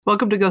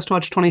Welcome to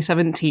Ghostwatch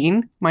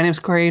 2017. My name is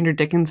Coriander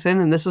Dickinson,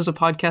 and this is a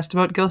podcast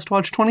about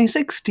Ghostwatch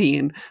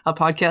 2016, a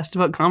podcast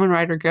about Kamen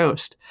Rider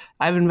Ghost.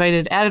 I've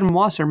invited Adam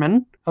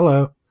Wasserman.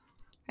 Hello.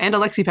 And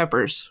Alexi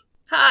Peppers.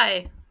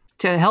 Hi.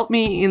 To help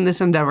me in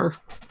this endeavor.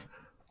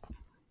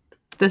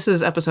 This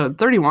is episode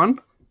 31.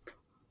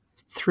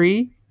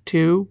 3,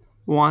 2,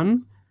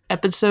 1.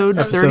 Episode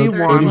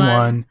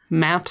 31.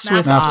 Maps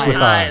with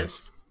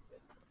Eyes.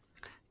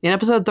 In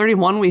episode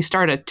 31, we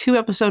start a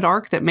 2-episode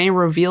arc that may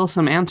reveal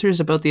some answers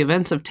about the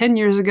events of 10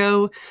 years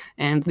ago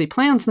and the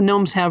plans the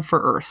gnomes have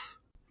for Earth.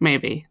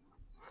 Maybe.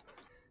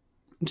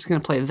 I'm just going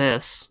to play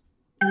this.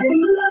 Is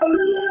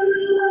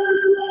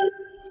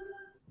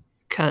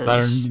that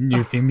our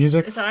new theme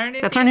music? Is that our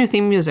new That's our new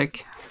theme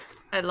music.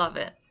 I love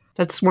it.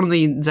 That's one of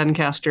the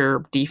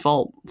Zencastr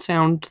default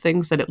sound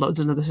things that it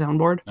loads into the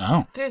soundboard.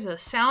 Oh. There's a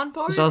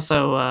soundboard? There's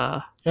also...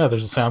 yeah,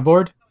 there's a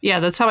soundboard? Yeah,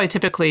 that's how I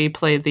typically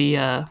play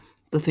the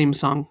theme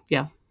song.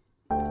 Yeah.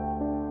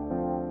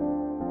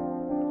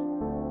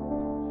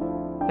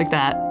 Like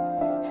that.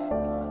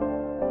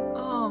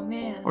 Oh,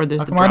 man. Or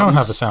there's How the come drums. I don't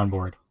have a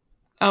soundboard?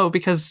 Oh,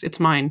 because it's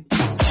mine.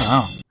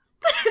 Oh.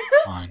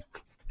 Fine.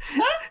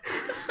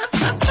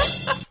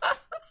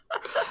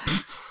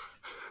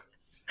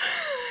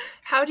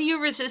 How do you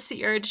resist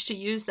the urge to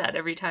use that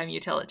every time you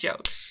tell a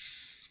joke?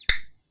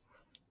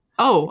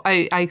 Oh,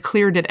 I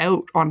cleared it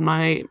out on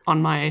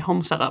my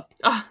home setup.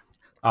 Oh.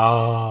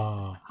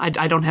 Oh.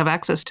 I don't have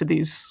access to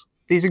these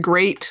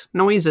great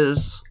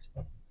noises.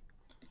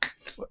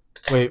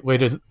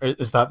 Wait, is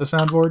that the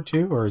soundboard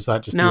too? Or is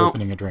that just you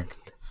opening a drink?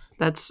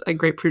 That's a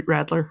grapefruit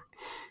rattler.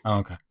 Oh,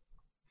 okay.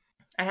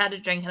 I had a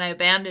drink and I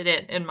abandoned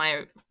it in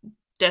my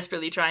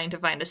desperately trying to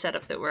find a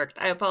setup that worked.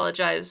 I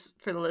apologize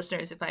for the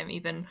listeners if I'm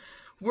even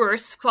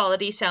worse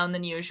quality sound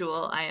than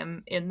usual. I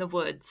am in the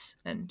woods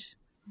and,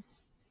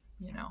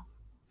 you know,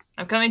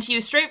 I'm coming to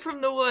you straight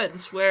from the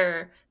woods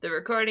where the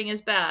recording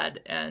is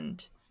bad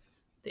and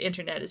the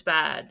internet is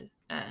bad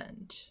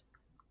and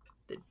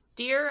the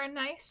deer are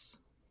nice.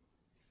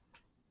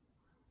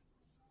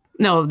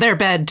 No, they're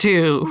bad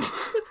too.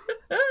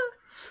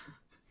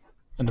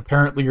 And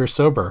apparently you're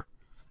sober.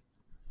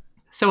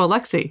 So,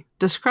 Alexi,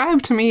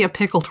 describe to me a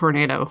pickle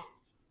tornado.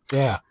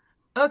 Yeah.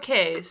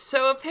 Okay,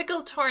 so a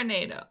pickle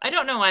tornado. I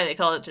don't know why they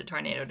call it a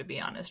tornado, to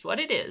be honest. What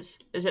it is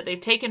that they've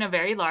taken a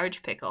very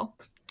large pickle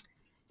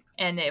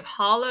and they've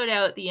hollowed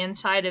out the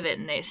inside of it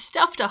and they've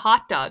stuffed a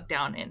hot dog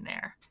down in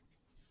there.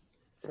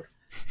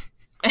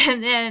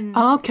 And then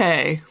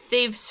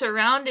they've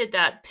surrounded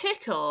that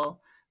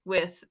pickle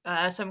with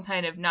some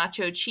kind of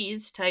nacho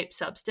cheese type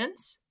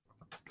substance.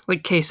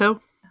 Like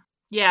queso?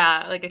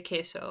 Yeah, like a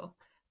queso.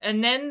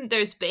 And then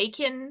there's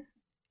bacon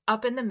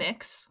up in the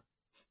mix.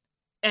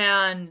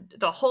 And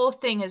the whole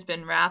thing has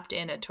been wrapped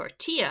in a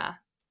tortilla.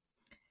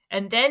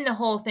 And then the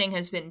whole thing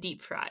has been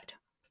deep fried.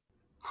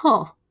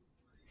 Huh.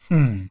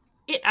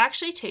 It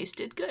actually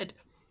tasted good.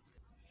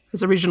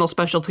 There's a regional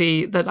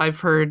specialty that I've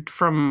heard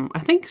from, I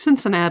think,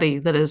 Cincinnati,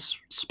 that is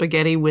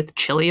spaghetti with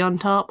chili on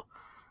top.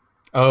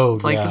 Oh,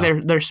 it's like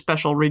their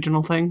special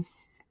regional thing.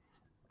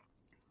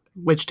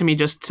 Which to me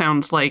just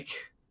sounds like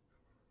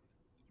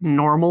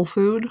normal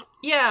food.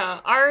 Yeah,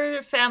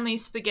 our family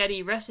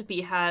spaghetti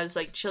recipe has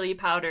like chili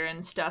powder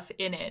and stuff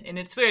in it. And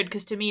it's weird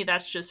because to me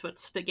that's just what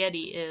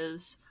spaghetti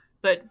is.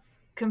 But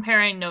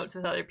comparing notes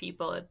with other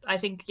people, I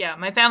think, yeah,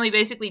 my family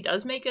basically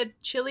does make a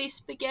chili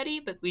spaghetti,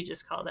 but we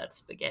just call that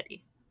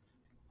spaghetti.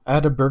 I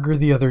had a burger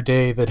the other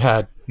day that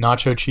had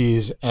nacho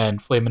cheese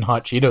and Flamin'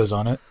 Hot Cheetos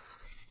on it.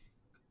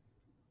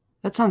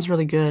 That sounds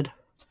really good.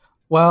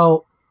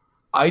 Well,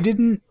 I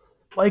didn't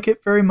like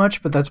it very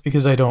much, but that's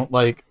because I don't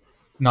like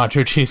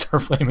nacho cheese or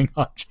Flaming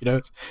Hot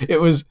Cheetos.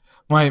 It was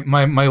my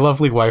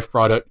lovely wife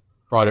brought it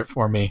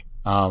for me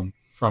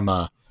from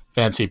a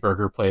fancy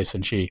burger place,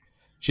 and she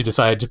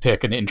decided to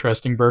pick an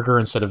interesting burger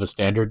instead of a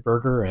standard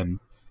burger, and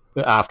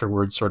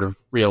afterwards sort of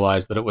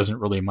realized that it wasn't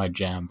really my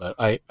jam. But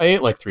I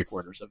ate like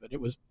 3/4 of it. It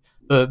was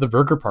the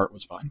burger part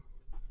was fine.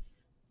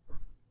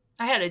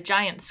 I had a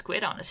giant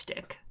squid on a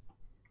stick.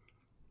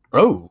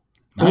 Oh,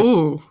 nice.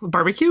 Ooh,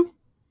 barbecue?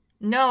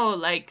 No,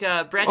 like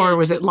breaded. Or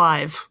was it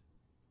live?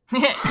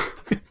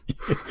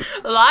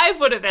 Live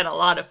would have been a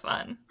lot of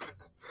fun.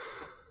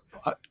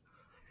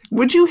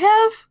 Would you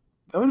have?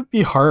 That would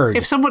be hard.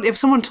 If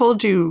someone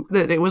told you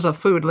that it was a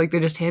food, like they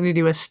just handed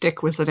you a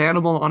stick with an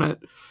animal on it,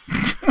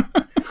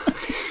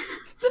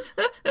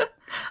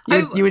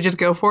 you would just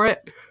go for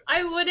it?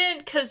 I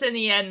wouldn't, because in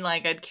the end,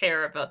 like, I'd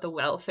care about the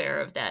welfare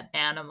of that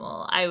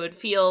animal. I would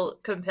feel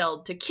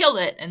compelled to kill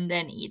it and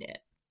then eat it.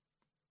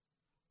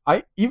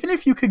 Even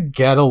if you could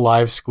get a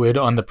live squid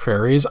on the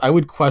prairies, I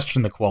would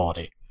question the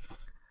quality.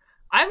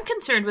 I'm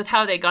concerned with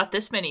how they got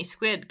this many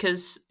squid,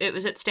 because it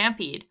was at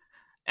Stampede.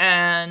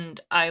 And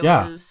I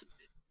was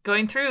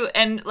going through,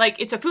 and, like,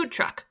 it's a food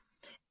truck.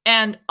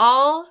 And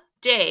all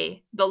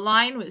day, the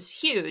line was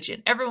huge,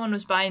 and everyone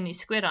was buying these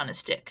squid on a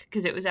stick,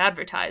 because it was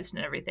advertised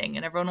and everything,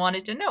 and everyone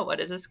wanted to know, what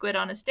is a squid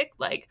on a stick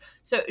like?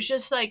 So it's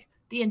just, like,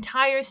 the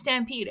entire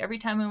stampede, every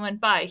time we went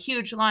by,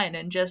 huge line,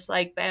 and just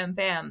like bam,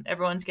 bam,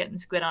 everyone's getting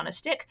squid on a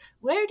stick.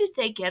 Where did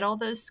they get all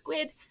those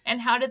squid,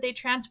 and how did they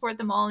transport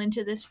them all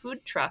into this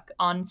food truck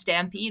on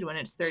Stampede when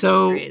it's 30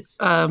 degrees?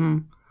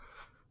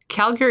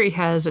 Calgary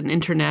has an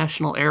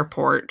international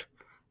airport,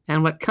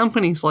 and what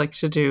companies like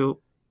to do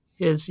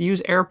is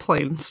use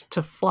airplanes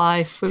to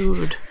fly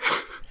food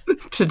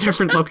to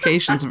different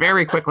locations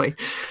very quickly.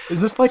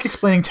 Is this like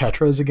explaining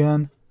Tetras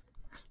again?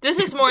 This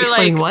is more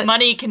Explain like what?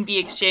 money can be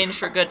exchanged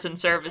for goods and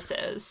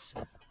services.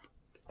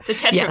 The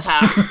Tetra Yes.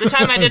 Paks. The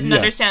time I didn't Yes.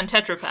 understand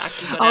Tetra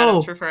Paks is what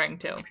Adam's referring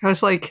to. I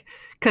was like,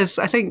 because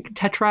I think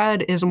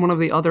Tetrad is one of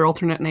the other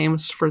alternate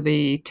names for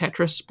the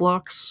Tetris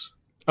blocks.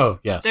 Oh,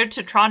 yes. They're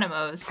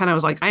Tetronymos. And I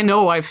was like, I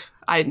know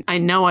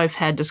I've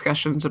had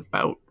discussions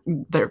about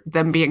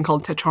them being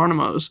called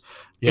Tetronymos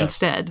Yes.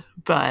 instead,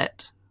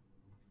 but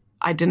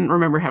I didn't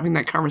remember having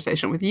that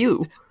conversation with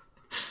you,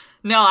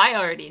 No, I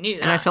already knew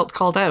that. and I felt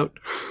called out.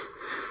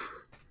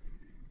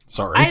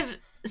 Sorry.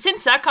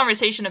 Since that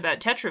conversation about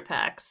Tetra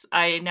Paks,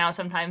 I now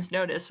sometimes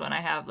notice when I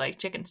have like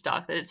chicken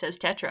stock that it says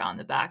Tetra on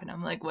the back, and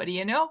I'm like, what do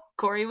you know?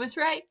 Corey was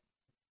right.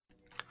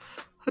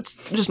 Let's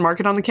just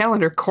mark it on the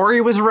calendar. Corey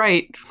was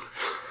right.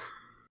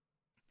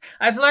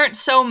 I've learned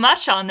so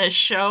much on this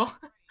show.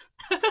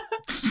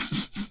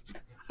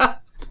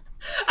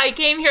 I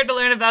came here to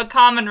learn about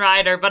Kamen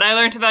Rider, but I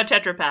learned about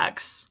Tetra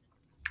Paks.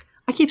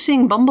 I keep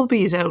seeing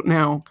bumblebees out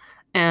now,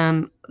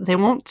 and they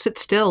won't sit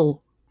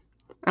still,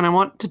 and I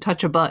want to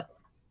touch a butt.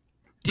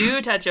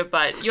 Do touch a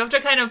butt. You have to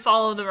kind of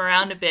follow them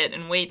around a bit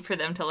and wait for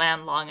them to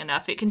land long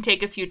enough. It can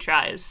take a few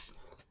tries.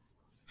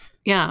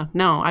 Yeah,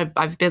 no,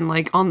 I've been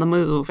like on the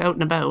move, out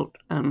and about,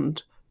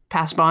 and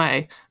pass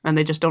by, and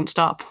they just don't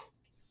stop.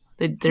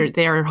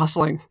 They are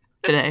hustling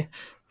today.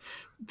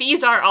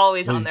 Bees are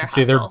always Well, on you their could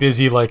say they're hustle.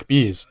 busy like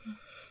bees.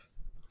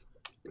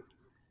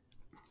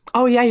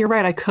 Oh yeah, you're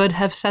right. I could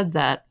have said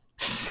that.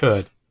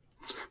 Could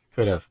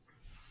have.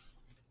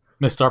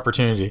 Missed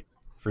opportunity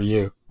for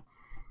you.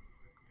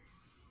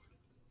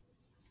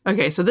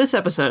 Okay, so this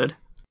episode,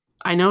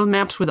 I know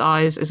Maps with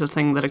Eyes is a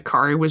thing that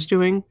Akari was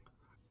doing,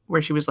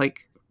 where she was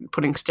like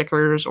putting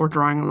stickers or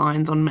drawing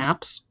lines on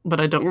maps, but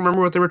I don't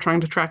remember what they were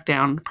trying to track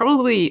down.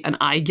 Probably an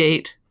eye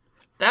gate.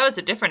 That was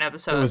a different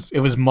episode. It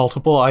was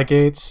multiple eye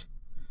gates.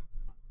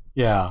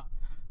 Yeah.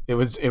 It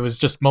was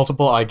just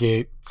multiple eye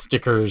gate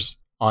stickers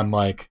on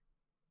like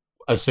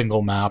a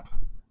single map.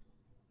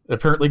 It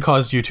apparently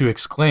caused you to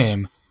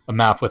exclaim a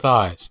map with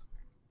eyes.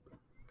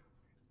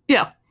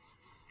 Yeah.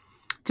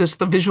 Just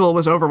the visual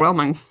was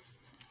overwhelming.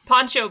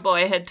 Poncho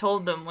Boy had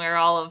told them where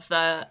all of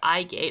the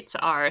eye gates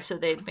are, so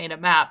they'd made a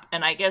map,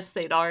 and I guess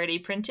they'd already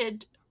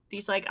printed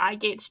these like eye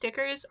gate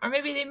stickers, or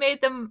maybe they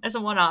made them as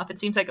a one-off. It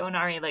seems like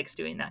Onari likes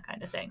doing that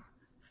kind of thing.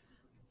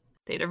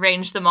 They'd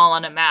arranged them all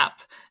on a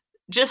map,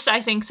 just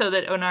I think so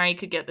that Onari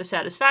could get the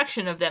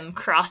satisfaction of them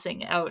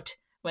crossing out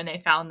when they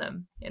found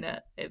them in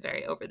a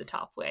very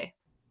over-the-top way.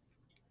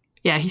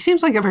 Yeah, he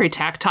seems like a very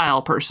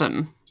tactile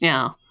person.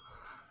 Yeah.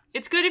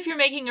 It's good if you're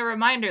making a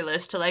reminder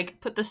list to like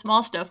put the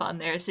small stuff on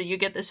there so you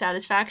get the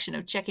satisfaction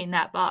of checking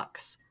that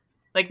box.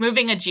 Like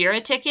moving a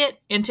Jira ticket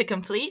into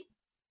complete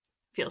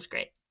feels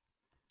great.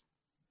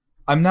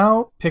 I'm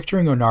now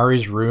picturing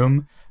Onari's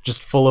room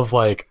just full of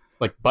like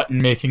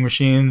button making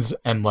machines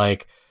and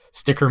like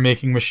sticker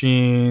making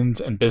machines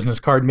and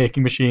business card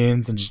making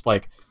machines and just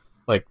like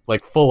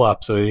full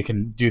up so he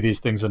can do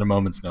these things at a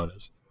moment's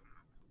notice.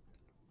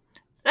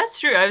 That's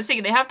true. I was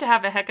thinking they have to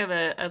have a heck of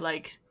a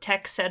like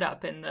tech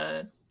setup in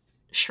the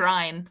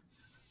shrine.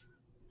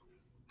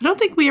 I don't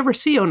think we ever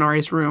see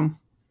Onari's room.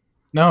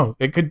 No,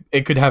 it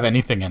could have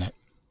anything in it.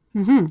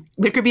 Mm-hmm.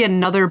 There could be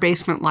another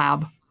basement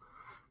lab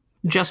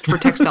just for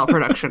textile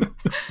production.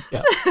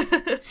 Yeah.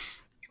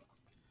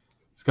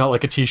 It's got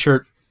like a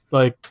t-shirt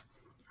like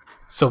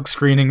silk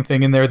screening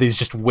thing in there that he's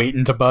just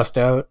waiting to bust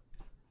out.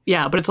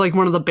 Yeah, but it's like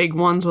one of the big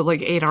ones with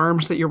like 8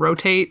 arms that you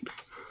rotate.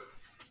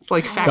 It's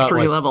like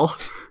factory like, level.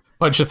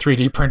 Bunch of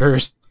 3D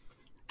printers.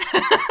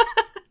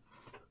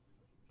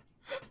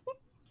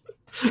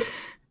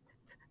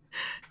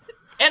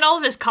 And all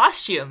of his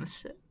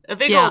costumes. A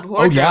big Yeah. old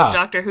wardrobe, yeah.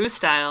 Doctor Who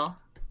style.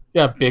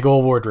 Yeah, big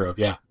old wardrobe,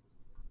 yeah.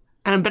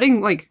 And I'm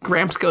betting like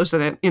Gramps goes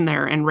in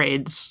there and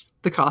raids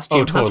the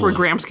costumes. Oh, That's where totally.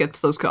 Gramps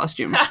gets those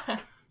costumes.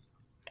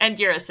 And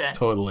Yurisen.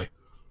 Totally.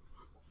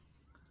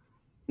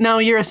 No,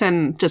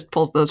 Urisen just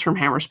pulls those from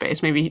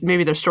Hammerspace.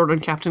 Maybe they're stored on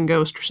Captain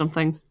Ghost or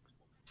something.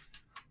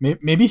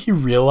 Maybe he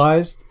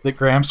realized that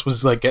Gramps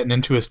was like getting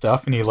into his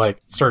stuff and he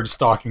like started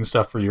stocking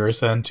stuff for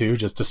Urisen too,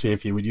 just to see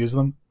if he would use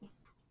them.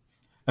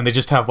 And they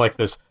just have like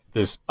this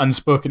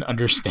unspoken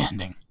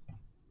understanding.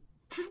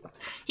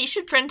 He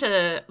should print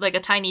a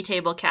tiny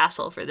table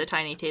castle for the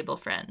tiny table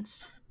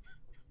friends.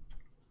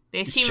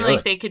 They seem should.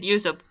 like they could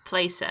use a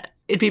playset.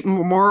 It'd be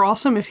more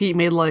awesome if he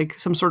made like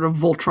some sort of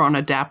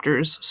Voltron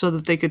adapters so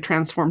that they could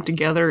transform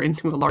together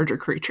into a larger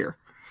creature.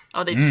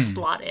 Oh, they'd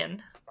slot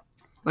in.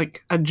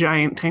 Like a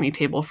giant tiny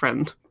table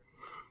friend.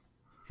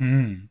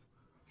 Hmm.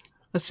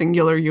 A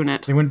singular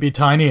unit. They wouldn't be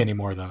tiny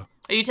anymore though.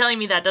 Are you telling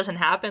me that doesn't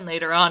happen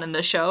later on in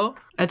the show?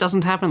 It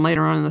doesn't happen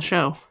later on in the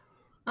show.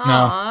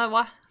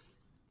 Why?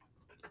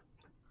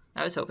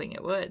 I was hoping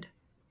it would.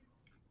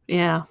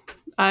 Yeah.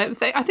 I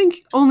think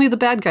only the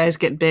bad guys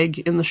get big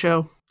in the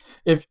show.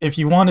 If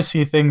you want to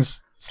see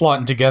things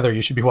slotting together,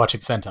 you should be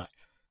watching Sentai.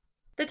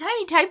 The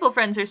tiny typo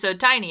friends are so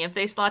tiny, if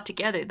they slot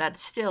together,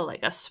 that's still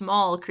like a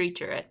small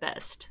creature at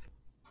best.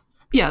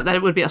 Yeah,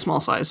 that would be a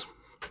small size.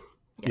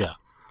 Yeah.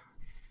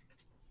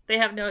 They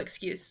have no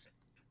excuse.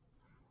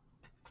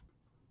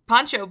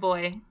 Poncho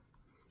Boy.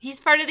 He's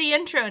part of the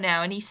intro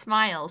now, and he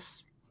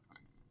smiles.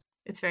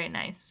 It's very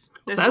nice.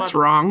 That's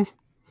wrong.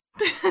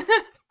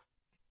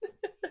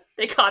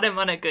 They caught him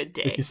on a good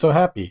day. He's so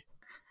happy.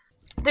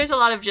 There's a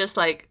lot of just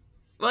like,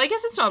 well, I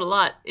guess it's not a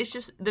lot. It's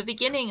just the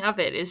beginning of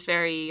it is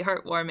very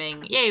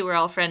heartwarming. Yay, we're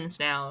all friends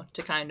now,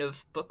 to kind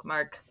of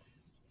bookmark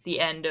the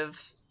end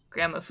of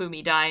Grandma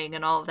Fumi dying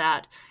and all of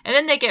that. And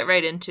then they get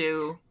right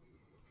into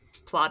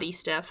plotty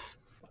stuff.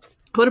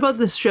 What about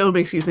this show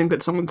makes you think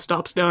that someone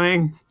stops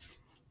dying?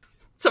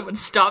 Someone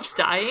stops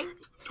dying?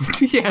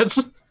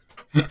 Yes.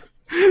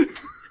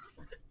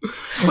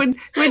 When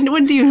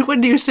do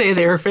you say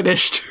they're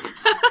finished?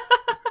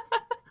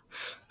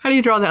 How do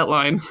you draw that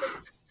line?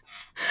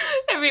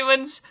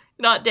 Everyone's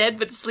not dead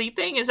but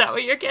sleeping? Is that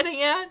what you're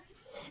getting at?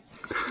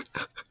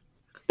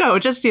 No,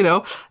 just,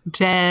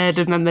 dead,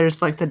 and then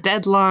there's like the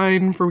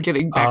deadline for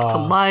getting back to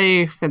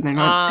life, and they're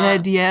not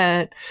dead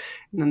yet,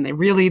 and then they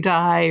really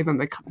die, and then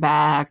they come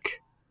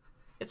back.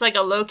 It's like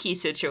a Loki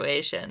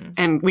situation.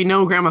 And we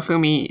know Grandma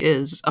Fumi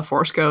is a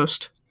Force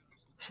ghost.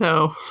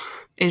 So,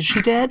 is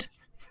she dead?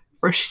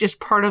 Or is she just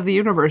part of the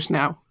universe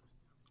now?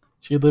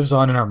 She lives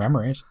on in our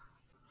memories.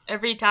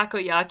 Every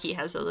takoyaki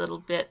has a little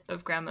bit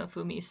of Grandma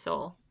Fumi's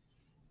soul.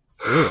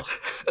 Ugh.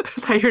 I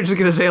thought you were just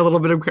going to say a little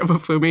bit of Grandma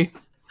Fumi.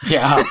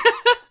 Yeah.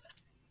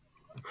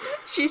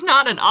 She's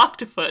not an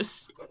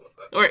octopus.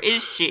 Or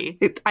is she?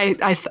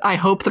 I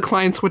hope the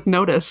clients would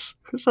notice.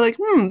 It's like,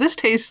 this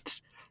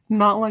tastes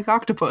not like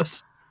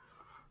octopus.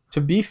 To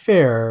be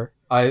fair,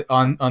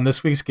 on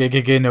this week's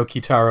Gegege no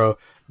Kitaro,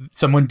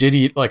 someone did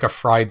eat like a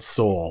fried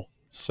sole.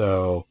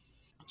 So,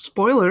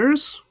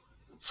 spoilers.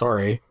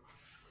 Sorry.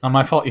 Not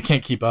my fault you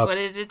can't keep up. What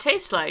did it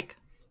taste like?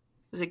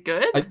 Was it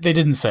good? They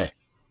didn't say.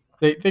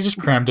 They just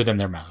crammed it in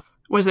their mouth.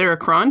 Was there a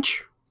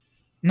crunch?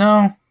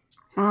 No.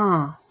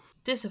 Ah.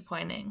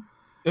 Disappointing.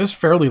 It was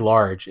fairly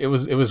large. It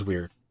was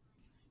weird.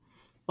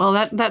 Well,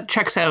 that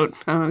checks out.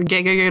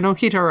 Gegege no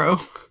Kitaro.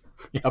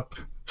 Yep.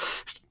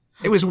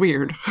 It was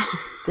weird.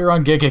 You're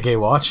on Gegege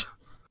Watch.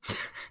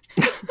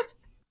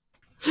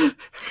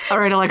 All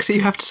right, Alexa,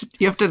 you have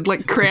to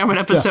like cram an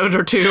episode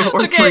or two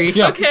or okay, three.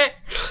 Yeah. Okay.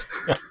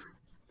 Yeah.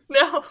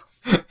 No.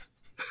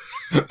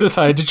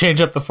 Decided to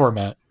change up the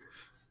format.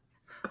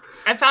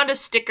 I found a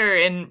sticker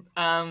in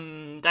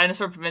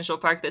Dinosaur Provincial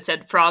Park that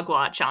said Frog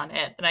Watch on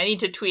it, and I need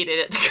to tweet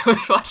it at the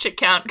Ghost Watch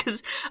account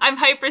because I'm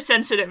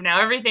hypersensitive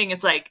now. Everything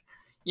is like,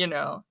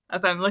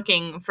 if I'm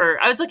looking for...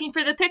 I was looking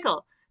for the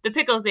pickle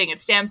thing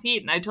at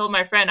Stampede, and I told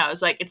my friend, I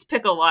was like, it's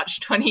Pickle Watch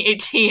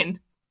 2018.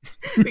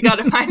 We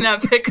gotta find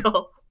that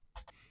pickle.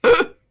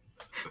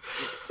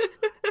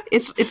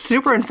 It's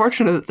super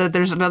unfortunate that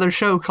there's another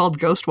show called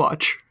Ghost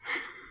Watch.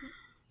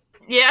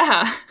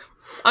 Yeah.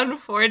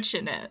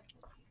 Unfortunate.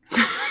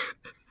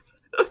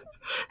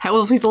 How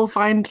will people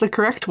find the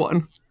correct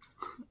one?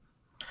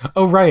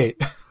 Oh, right.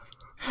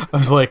 I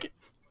was like,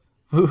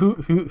 who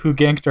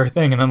ganked our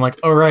thing? And then like,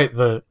 oh, right,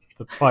 the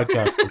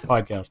podcast we're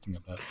podcasting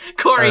about.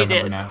 Corey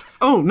did. Now.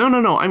 Oh,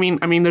 no. I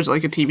mean, there's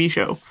like a TV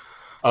show.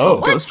 Oh,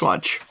 Ghost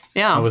Watch.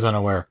 Yeah. I was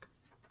unaware.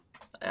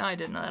 I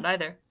didn't know that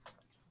either.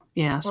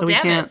 Yeah, so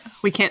well,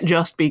 we can't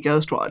just be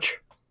Ghost Watch.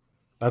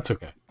 That's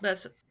okay.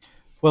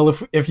 Well,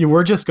 if you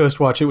were just Ghost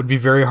Watch, it would be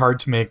very hard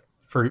to make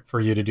for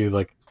you to do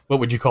like, what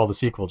would you call the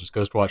sequel? Just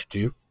Ghost Watch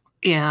 2?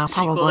 Yeah,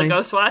 sequel probably. to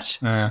Ghost Watch?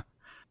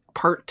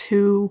 Part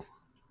 2.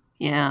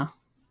 Yeah.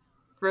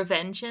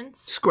 Revengeance?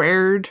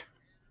 Squared.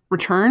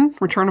 Return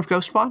of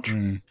Ghost Watch?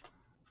 Mm.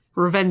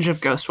 Revenge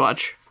of Ghost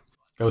Watch.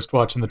 Ghost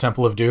Watch and the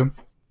Temple of Doom?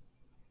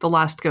 The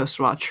Last Ghost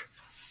Watch.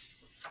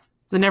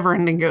 The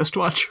Never-Ending Ghost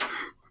Watch.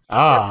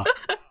 Ah.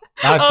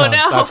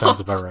 That sounds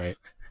about right.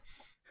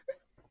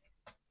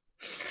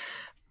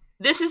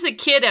 This is a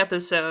kid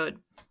episode.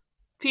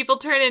 People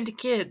turn into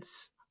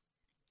kids.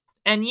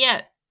 And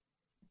yet,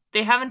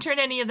 they haven't turned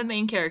any of the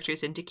main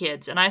characters into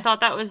kids. And I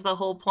thought that was the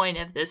whole point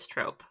of this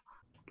trope.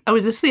 Oh,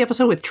 is this the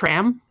episode with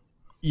Tram?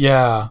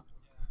 Yeah.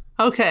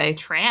 Okay.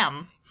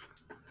 Tram?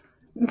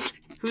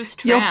 Who's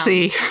Tram? You'll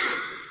see.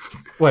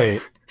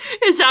 Wait.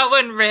 Is that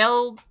when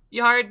Rail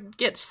Yard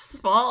gets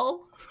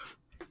small?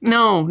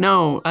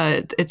 No.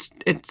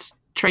 It's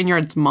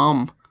Trainyard's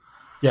mom.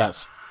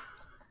 Yes.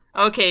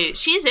 Okay,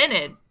 she's in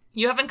it.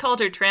 You haven't called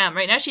her Tram.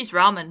 Right now she's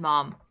Ramen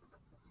Mom.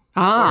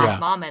 Ah. Yeah.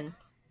 Mommin.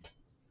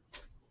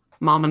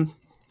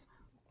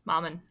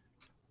 Mommin.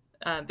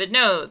 But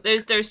no,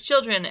 there's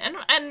children,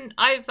 and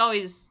I've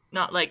always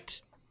not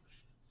liked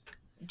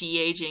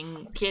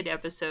de-aging kid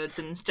episodes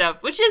and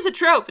stuff, which is a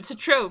trope. It's a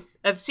trope.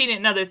 I've seen it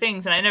in other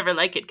things, and I never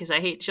like it because I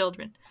hate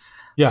children.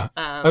 Yeah.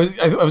 I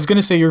was going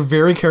to say you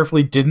very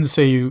carefully didn't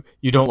say you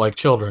don't like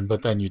children,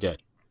 but then you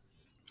did.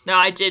 No,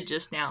 I did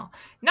just now.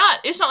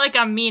 It's not like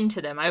I'm mean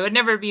to them. I would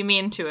never be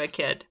mean to a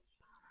kid.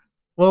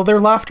 Well, their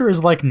laughter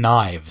is like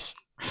knives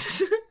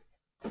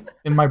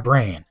in my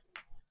brain.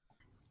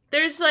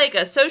 There's like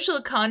a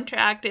social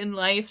contract in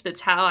life.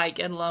 That's how I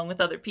get along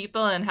with other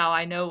people and how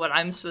I know what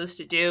I'm supposed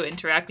to do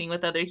interacting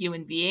with other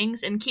human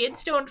beings. And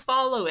kids don't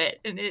follow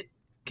it, and it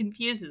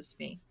confuses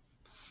me.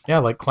 Yeah,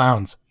 like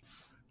clowns.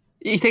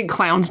 You think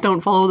clowns don't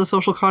follow the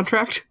social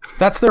contract?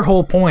 That's their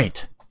whole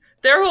point.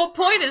 Their whole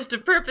point is to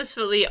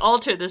purposefully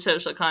alter the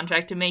social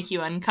contract to make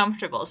you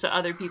uncomfortable so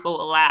other people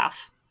will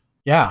laugh.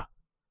 Yeah.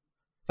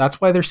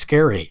 That's why they're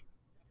scary.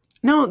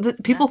 No,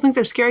 people think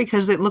they're scary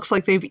because it looks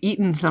like they've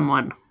eaten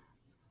someone.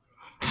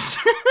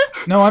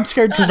 No, I'm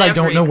scared because I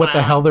don't know what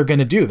the hell they're going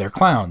to do. They're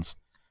clowns.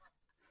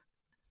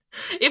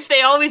 If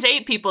they always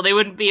ate people, they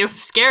wouldn't be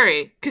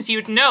scary because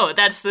you'd know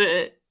that's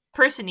the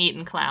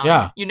person-eating clown.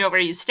 Yeah. You know where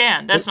you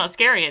stand. That's not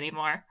scary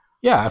anymore.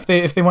 Yeah,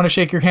 if they want to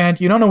shake your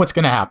hand, you don't know what's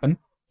going to happen.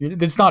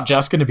 It's not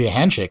just going to be a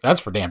handshake. That's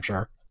for damn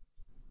sure.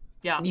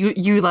 Yeah.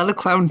 You let a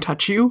clown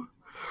touch you?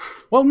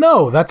 Well,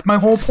 no, that's my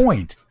whole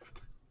point.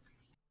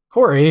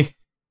 Corey.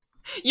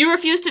 You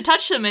refuse to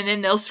touch them and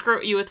then they'll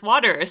squirt you with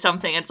water or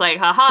something. It's like,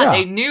 haha, yeah.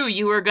 They knew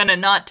you were going to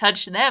not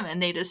touch them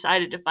and they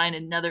decided to find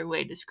another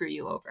way to screw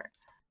you over.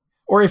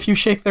 Or if you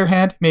shake their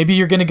hand, maybe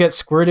you're going to get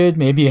squirted,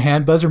 maybe a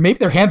hand buzz, or maybe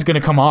their hand's going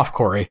to come off,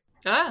 Corey.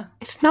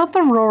 It's not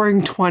the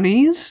Roaring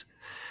 20s.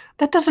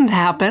 That doesn't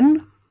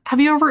happen. Have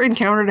you ever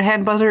encountered a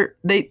hand buzzer?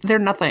 They're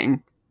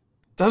nothing.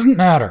 Doesn't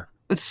matter.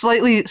 It's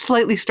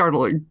slightly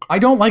startling. I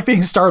don't like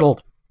being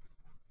startled.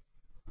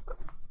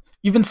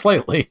 Even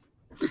slightly.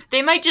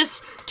 They might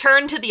just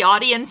turn to the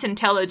audience and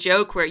tell a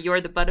joke where you're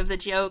the butt of the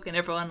joke and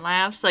everyone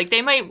laughs. Like,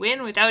 they might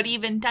win without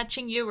even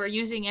touching you or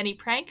using any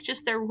prank,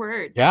 just their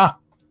words. Yeah.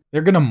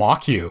 They're going to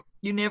mock you.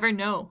 You never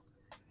know.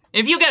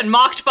 If you get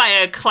mocked by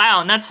a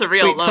clown, that's the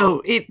real low.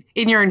 So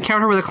in your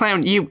encounter with a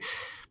clown, you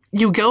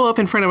go up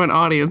in front of an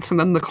audience and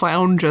then the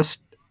clown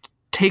just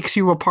takes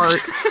you apart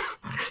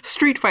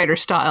Street Fighter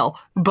style,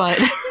 but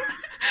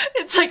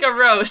it's like a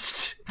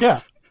roast.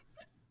 Yeah.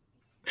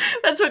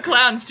 That's what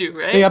clowns do,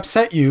 right? They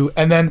upset you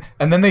and then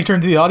they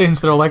turn to the audience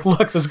and they're like,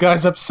 "Look, this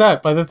guy's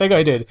upset by the thing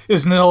I did.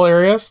 Isn't it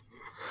hilarious?"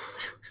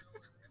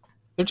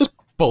 They're just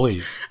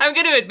bullies. I'm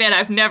going to admit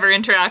I've never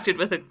interacted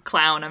with a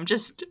clown.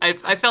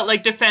 I felt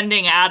like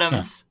defending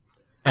Adam's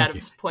point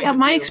of view.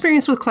 My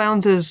experience with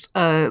clowns is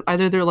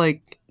either they're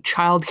like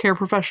childcare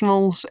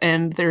professionals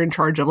and they're in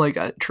charge of like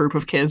a troop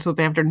of kids that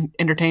they have to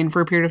entertain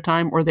for a period of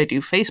time, or they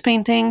do face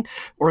painting,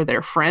 or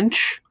they're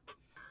French.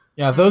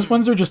 Yeah, those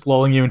ones are just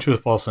lulling you into a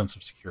false sense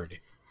of security.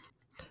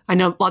 I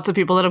know lots of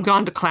people that have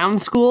gone to clown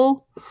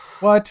school.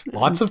 What?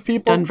 Lots of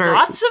people?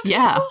 Lots of people?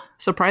 Yeah.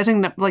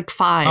 Surprising, like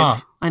 5.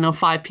 Huh. I know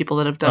 5 people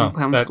that have done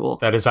clown school.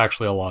 That is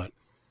actually a lot.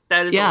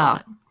 That is a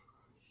lot.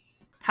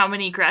 How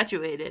many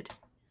graduated?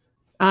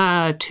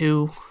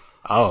 2.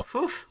 Oh.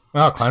 Oof.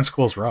 Wow, clown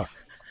school's rough.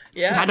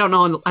 Yeah. I don't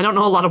know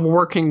a lot of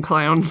working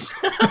clowns.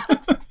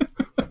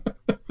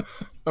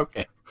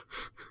 Okay.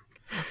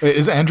 Wait,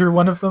 is Andrew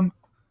one of them?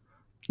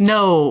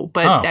 No,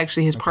 but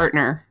actually his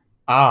partner.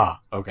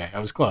 Ah, okay. I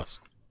was close.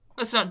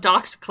 Let's not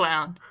dox a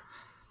clown.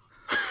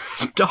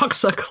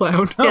 Dox a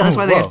clown. Yeah, that's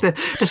why they have to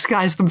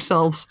disguise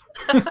themselves.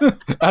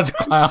 As a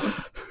clown.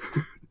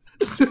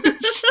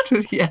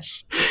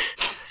 Yes.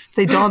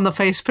 They don the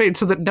face paint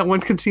so that no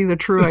one can see the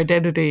true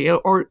identity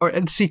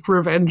and seek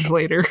revenge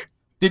later.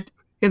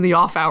 In the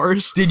off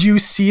hours. Did you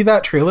see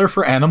that trailer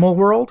for Animal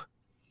World?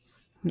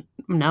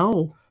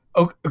 No.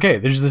 Oh, okay,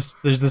 there's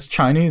this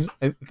Chinese,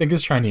 I think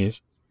it's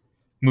Chinese,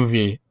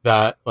 movie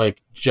that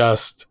like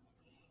just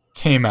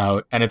came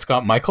out and it's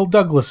got Michael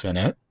Douglas in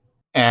it.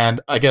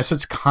 And I guess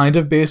it's kind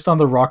of based on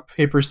the rock,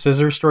 paper,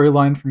 scissors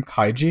storyline from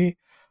Kaiji,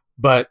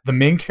 but the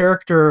main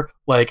character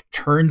like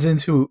transforms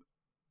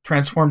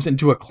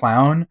into a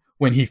clown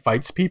when he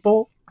fights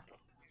people.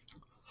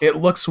 It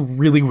looks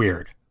really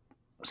weird.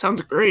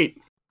 Sounds great.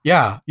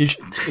 Yeah,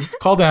 it's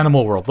called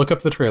Animal World. Look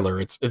up the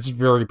trailer. It's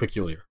very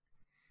peculiar.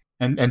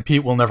 And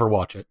Pete will never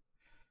watch it.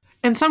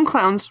 And some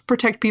clowns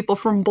protect people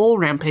from bull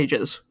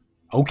rampages.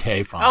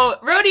 Okay, fine. Oh,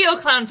 rodeo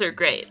clowns are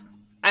great.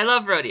 I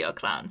love rodeo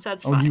clowns.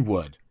 That's fine. Oh, you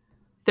would.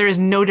 There is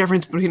no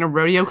difference between a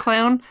rodeo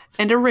clown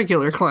and a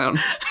regular clown.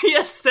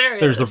 Yes, there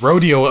is. There's a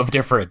rodeo of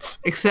difference.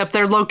 Except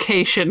their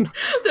location.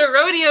 The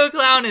rodeo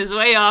clown is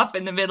way off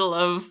in the middle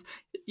of,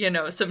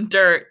 some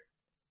dirt,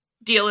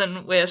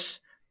 dealing with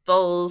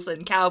bulls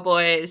and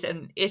cowboys.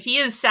 And if he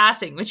is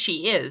sassing, which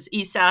he is,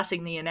 he's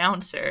sassing the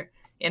announcer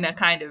in a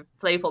kind of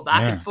playful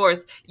back and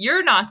forth.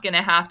 You're not going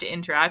to have to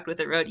interact with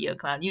a rodeo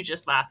clown. You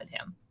just laugh at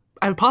him.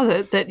 I would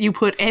posit that you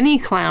put any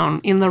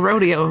clown in the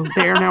rodeo,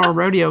 they are now a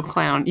rodeo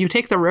clown. You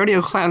take the rodeo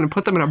clown and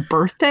put them in a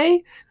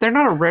birthday, they're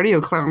not a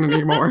rodeo clown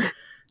anymore.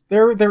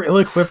 They're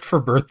ill-equipped for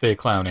birthday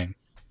clowning.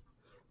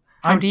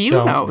 How do you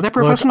know? They're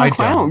professional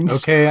clowns.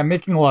 Okay, I'm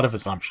making a lot of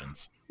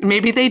assumptions.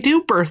 Maybe they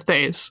do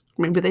birthdays.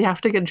 Maybe they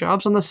have to get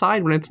jobs on the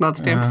side when it's not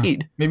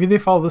Stampede. Maybe they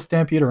follow the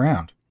Stampede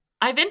around.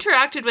 I've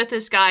interacted with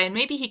this guy, and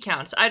maybe he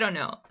counts. I don't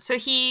know. So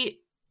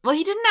he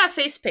didn't have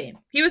face paint.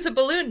 He was a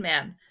balloon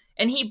man.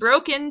 And he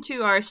broke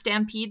into our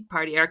Stampede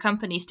party, our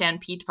company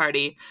Stampede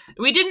party.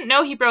 We didn't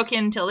know he broke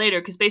in until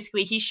later because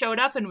basically he showed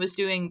up and was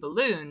doing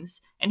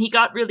balloons. And he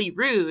got really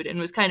rude and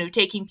was kind of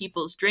taking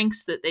people's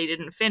drinks that they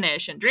didn't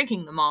finish and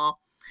drinking them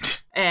all.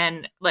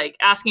 And like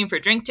asking for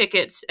drink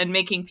tickets and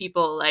making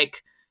people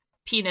like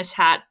penis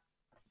hat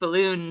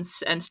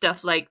balloons and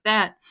stuff like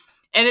that.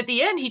 And at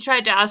the end, he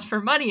tried to ask for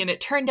money and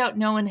it turned out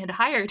no one had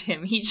hired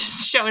him. He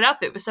just showed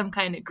up. It was some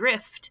kind of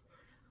grift.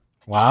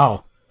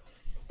 Wow.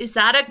 Is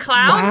that a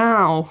clown?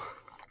 Wow.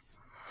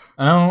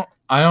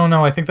 I don't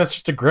know. I think that's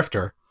just a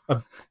grifter.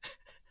 A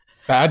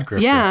bad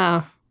grifter.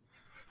 Yeah.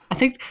 I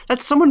think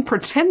that's someone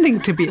pretending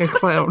to be a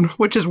clown,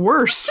 which is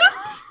worse.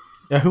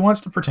 Yeah, who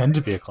wants to pretend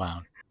to be a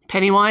clown?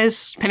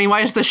 Pennywise the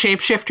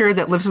shapeshifter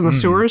that lives in the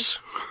sewers,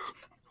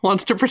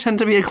 wants to pretend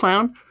to be a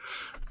clown.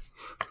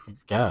 I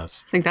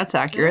guess. I think that's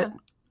accurate. Yeah,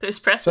 there's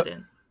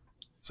precedent.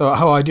 So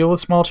how I deal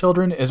with small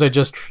children is I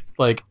just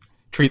like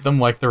treat them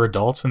like they're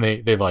adults, and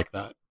they like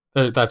that.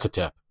 That's a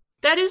tip.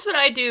 That is what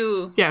I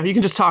do. Yeah, you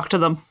can just talk to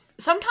them.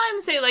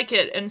 Sometimes they like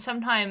it, and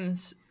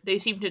sometimes they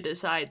seem to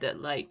decide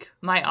that, like,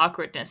 my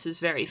awkwardness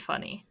is very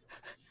funny.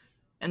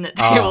 And that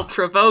they will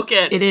provoke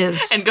it. It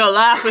is. And go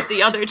laugh with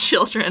the other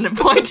children and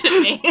point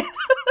at me.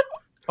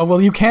 Oh, well,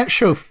 you can't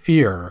show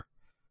fear.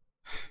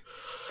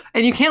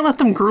 And you can't let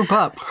them group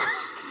up.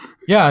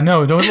 Yeah,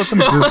 no, don't let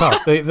them group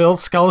up. They'll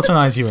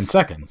skeletonize you in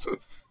seconds.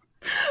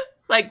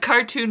 Like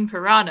cartoon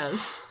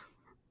piranhas.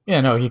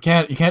 Yeah, no, you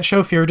can't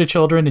show fear to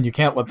children, and you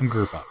can't let them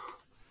group up.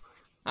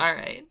 All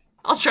right.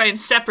 I'll try and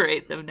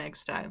separate them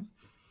next time.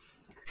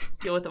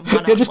 Deal with them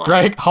one-on-one. Yeah, just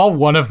haul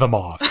one of them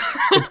off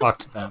and talk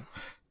to them.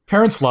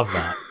 Parents love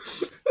that.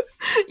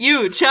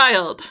 You,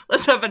 child,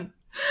 let's have a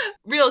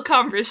real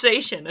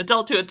conversation,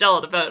 adult to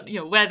adult, about,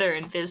 weather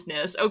and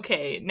business.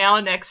 Okay,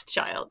 now next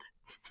child.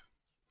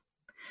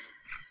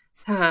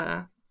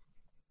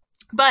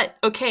 But,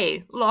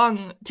 okay,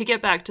 to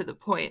get back to the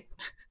point.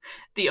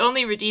 The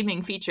only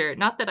redeeming feature,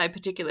 not that I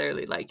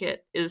particularly like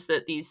it, is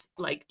that these,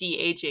 like,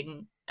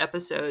 de-aging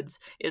episodes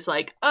is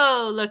like,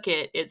 oh, look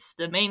it's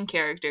the main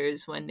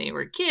characters when they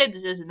were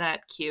kids. Isn't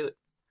that cute?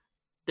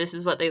 This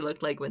is what they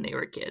looked like when they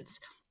were kids.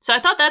 So I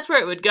thought that's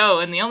where it would go,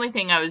 and the only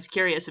thing I was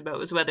curious about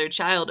was whether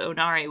Child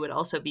Onari would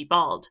also be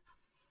bald.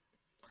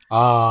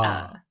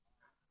 But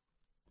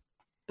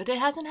it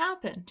hasn't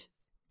happened.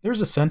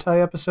 There's a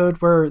Sentai episode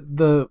where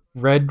the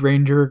Red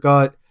Ranger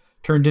got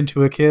turned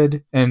into a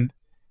kid, and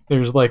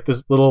there's like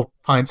this little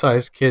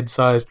pint-sized,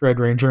 kid-sized Red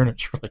Ranger, and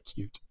it's really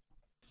cute.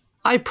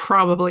 I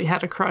probably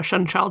had a crush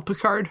on Child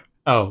Picard.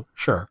 Oh,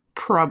 sure.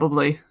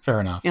 Probably. Fair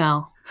enough.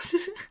 Yeah.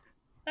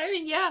 I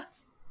mean, yeah.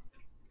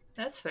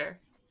 That's fair.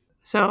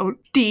 So,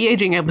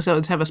 de-aging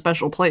episodes have a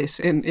special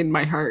place in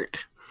my heart.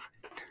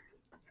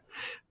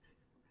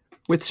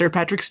 With Sir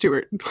Patrick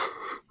Stewart.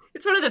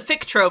 It's one of the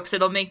fic tropes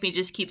that'll make me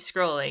just keep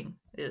scrolling.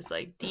 It's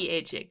like,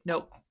 de-aging.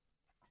 Nope.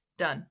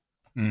 Done.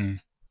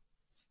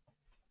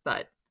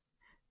 But,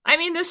 I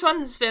mean, this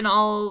one's been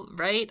all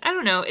right. I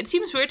don't know. It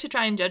seems weird to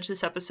try and judge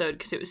this episode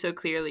because it was so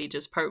clearly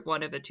just part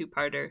one of a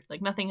two-parter.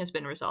 Like, nothing has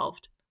been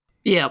resolved.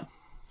 Yeah.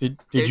 Did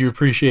you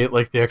appreciate,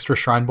 like, the extra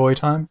Shrine Boy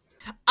time?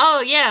 Oh,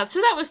 yeah. So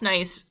that was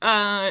nice.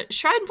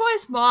 Shrine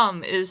Boy's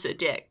mom is a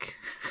dick.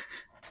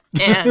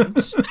 And...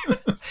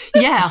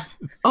 yeah.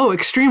 Oh,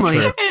 extremely.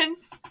 Sure. And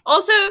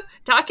also,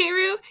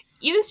 Takeru,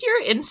 use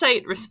your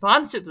insight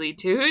responsibly,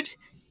 dude.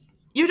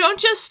 You don't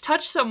just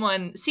touch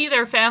someone, see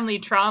their family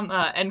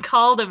trauma, and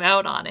call them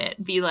out on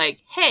it. Be like,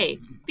 hey,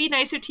 be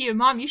nicer to your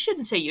mom. You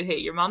shouldn't say you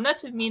hate your mom.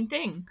 That's a mean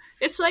thing.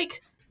 It's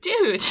like,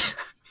 dude,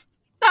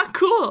 not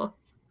cool.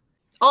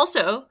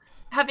 Also,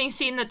 having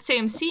seen that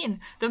same scene,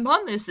 the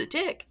mom is the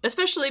dick.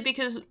 Especially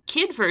because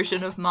kid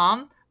version of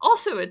mom,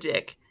 also a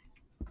dick.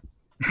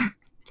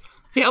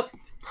 Yep.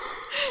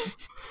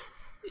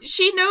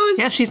 She knows...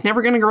 Yeah, she's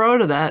never going to grow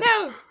out of that.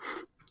 No.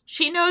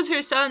 She knows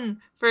her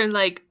son for,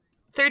 like,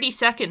 30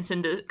 seconds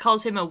and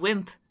calls him a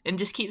wimp and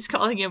just keeps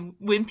calling him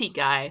wimpy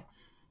guy.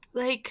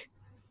 Like,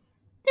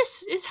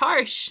 this is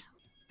harsh.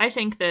 I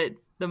think that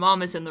the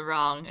mom is in the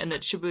wrong and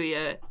that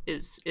Shibuya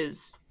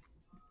is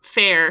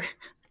fair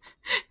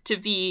to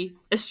be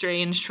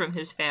estranged from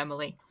his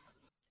family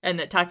and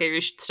that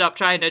Takeru should stop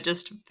trying to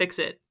just fix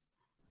it.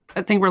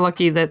 I think we're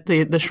lucky that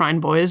the Shrine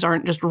Boys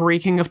aren't just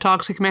reeking of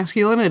toxic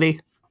masculinity.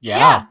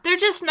 Yeah, they're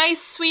just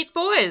nice, sweet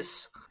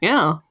boys.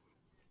 Yeah.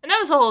 And that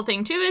was the whole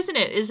thing, too, isn't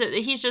it? Is that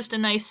he's just a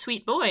nice,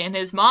 sweet boy, and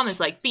his mom is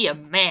like, be a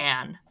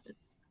man.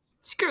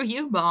 Screw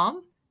you,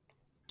 Mom.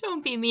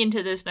 Don't be mean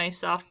to this nice,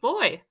 soft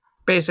boy.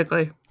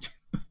 Basically.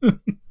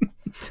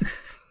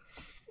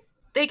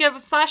 They give a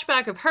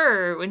flashback of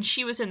her when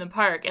she was in the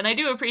park, and I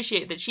do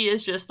appreciate that she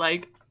is just,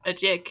 like, a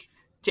dick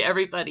to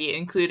everybody,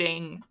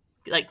 including,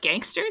 like,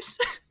 gangsters.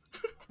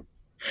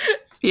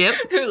 Yep.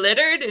 Who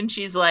littered, and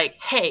she's like,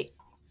 hey,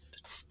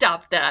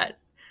 stop that.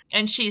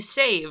 And she's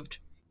saved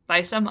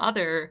by some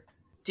other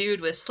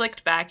dude with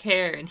slicked back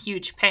hair and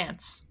huge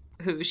pants,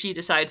 who she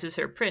decides is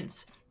her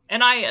prince.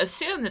 And I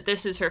assume that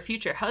this is her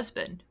future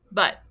husband,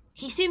 But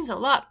he seems a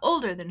lot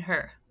older than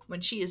her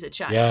when she is a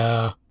child.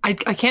 Yeah. I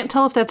can't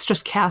tell if that's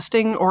just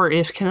casting or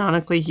if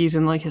canonically he's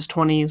in like his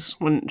 20s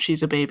when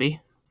she's a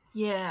baby.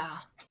 Yeah.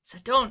 So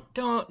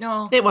don't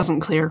know. It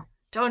wasn't clear.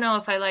 Don't know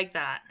if I like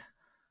that.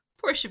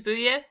 Poor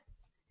Shibuya.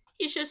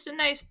 He's just a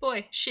nice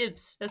boy.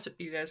 Shibs. That's what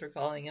you guys were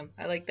calling him.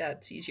 I like that.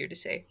 It's easier to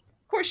say.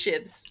 Poor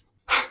Shibs.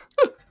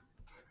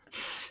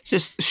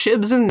 Just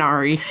Shibs and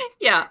Nari.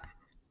 Yeah.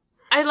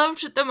 I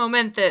loved the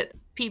moment that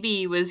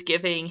PB was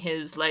giving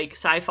his like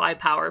sci-fi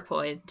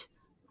PowerPoint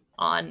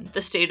on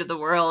the state of the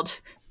world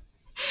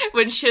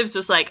when Shibs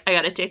was like, I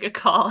gotta take a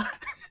call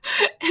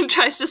and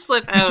tries to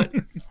slip out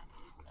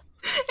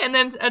and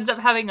then ends up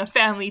having a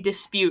family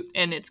dispute,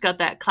 and it's got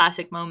that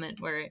classic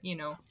moment where, you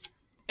know,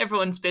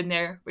 everyone's been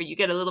there where you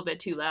get a little bit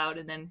too loud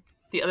and then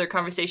the other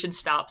conversation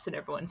stops and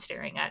everyone's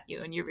staring at you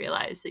and you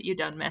realize that you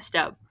done messed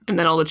up. And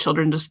then all the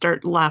children just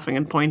start laughing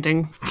and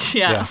pointing.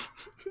 Yeah.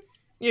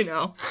 You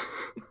know.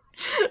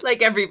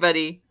 Like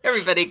everybody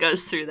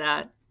goes through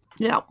that.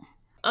 Yeah.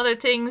 Other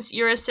things,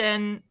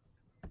 Yurisen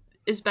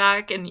is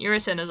back, and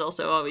Yurisen is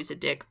also always a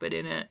dick, but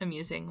in an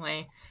amusing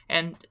way.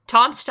 And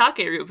taunts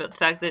Takeru about the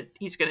fact that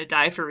he's going to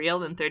die for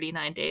real in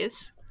 39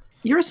 days.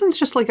 Yurisen's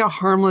just like a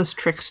harmless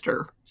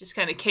trickster. Just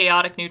kind of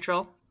chaotic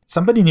neutral.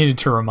 Somebody needed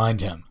to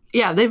remind him.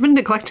 Yeah, they've been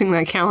neglecting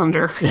that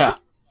calendar. Yeah.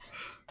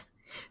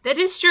 That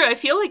is true. I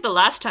feel like the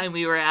last time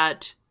we were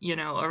at, you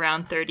know,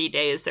 around 30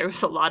 days, there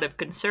was a lot of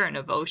concern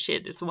of, oh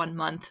shit, it's 1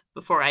 month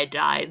before I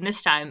die. And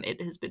this time it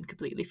has been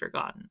completely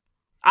forgotten.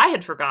 I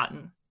had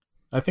forgotten.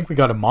 I think we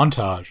got a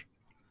montage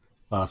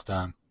last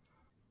time.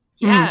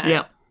 Yeah.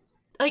 Yeah.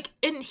 Like,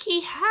 and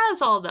he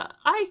has all the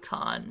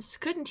icons.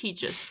 Couldn't he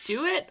just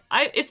do it?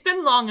 It's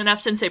been long enough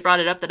since they brought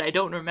it up that I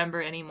don't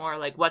remember anymore,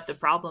 like, what the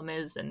problem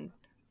is. And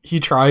He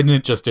tried and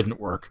it just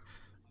didn't work.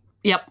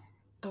 Yep.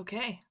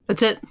 okay.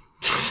 That's it.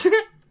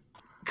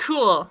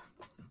 Cool.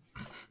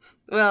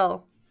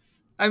 Well,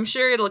 I'm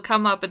sure it'll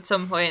come up at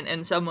some point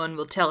and someone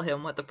will tell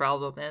him what the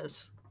problem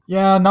is.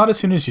 Yeah, not as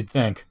soon as you'd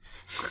think.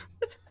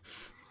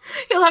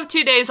 He'll have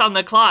 2 days on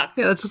the clock.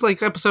 Yeah, that's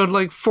like episode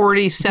like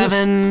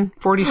 47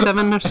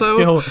 or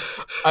so.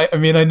 I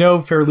mean, I know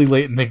fairly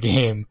late in the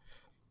game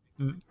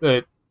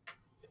that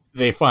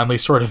they finally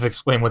sort of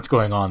explain what's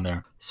going on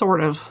there.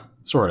 Sort of.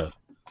 Sort of.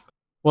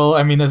 Well,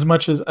 I mean, as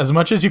much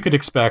as you could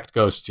expect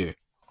Ghost to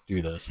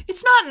do this.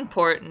 It's not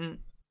important.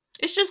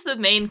 It's just the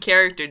main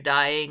character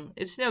dying.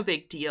 It's no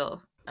big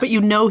deal. But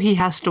you know he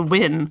has to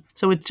win.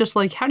 So it's just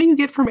like, how do you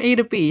get from A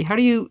to B? How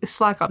do you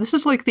slack off? This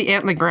is like the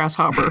ant and the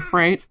grasshopper,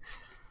 right?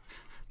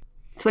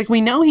 It's like,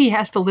 we know he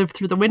has to live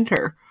through the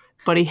winter,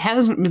 but he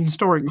hasn't been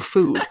storing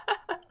food.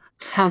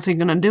 How's he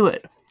going to do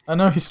it? I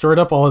know he stored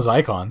up all his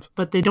icons.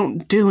 But they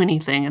don't do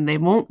anything, and they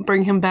won't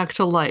bring him back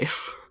to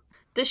life.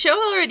 The show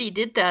already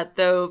did that,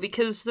 though,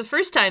 because the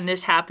first time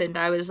this happened,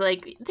 I was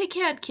like, they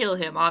can't kill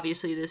him.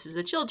 Obviously, this is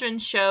a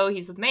children's show.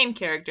 He's the main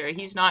character.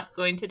 He's not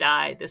going to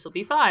die. This will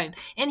be fine.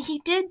 And he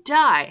did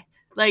die.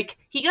 Like,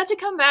 he got to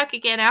come back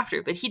again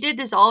after, but he did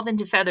dissolve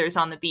into feathers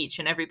on the beach,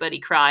 and everybody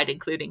cried,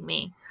 including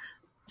me.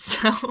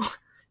 So,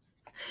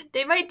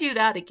 they might do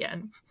that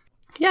again.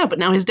 Yeah, but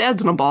now his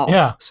dad's in a ball.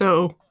 Yeah.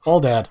 So, All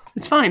dad.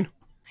 it's fine.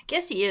 I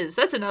guess he is.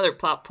 That's another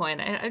plot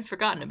point. I'd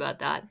forgotten about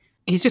that.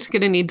 He's just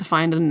going to need to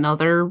find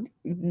another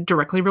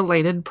directly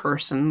related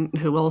person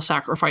who will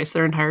sacrifice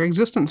their entire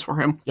existence for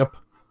him. Yep.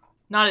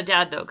 Not a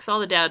dad, though, because all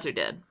the dads are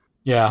dead.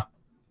 Yeah.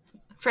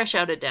 Fresh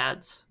out of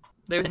dads.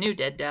 There's a new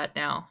dead dad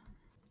now.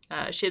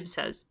 Shibs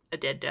has a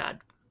dead dad.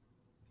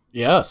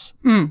 Yes.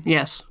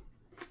 Yes.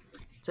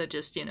 So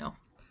just, you know,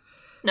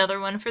 another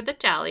one for the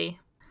tally.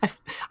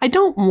 I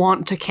don't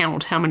want to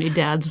count how many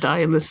dads die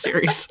in this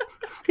series.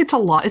 It's a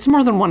lot. It's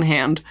more than one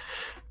hand.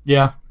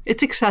 Yeah.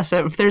 It's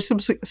excessive. There's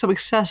some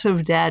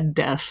excessive dad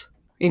death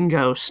in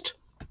Ghost,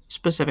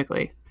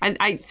 specifically.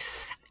 I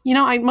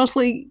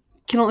mostly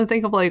can only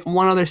think of like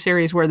one other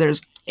series where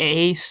there's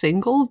a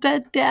single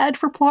dead dad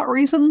for plot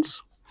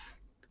reasons.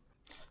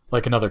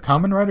 Like another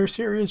Kamen Rider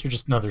series or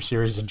just another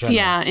series in general?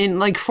 Yeah, in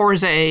like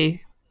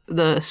Forze,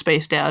 the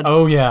space dad.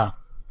 Oh, yeah.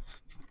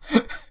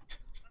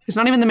 It's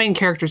not even the main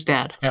character's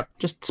dad. Yep.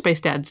 Just space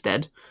dad's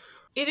dead.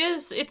 It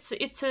is.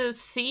 It's a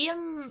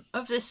theme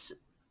of this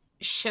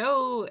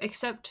show,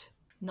 except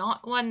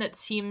not one that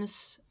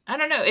seems. I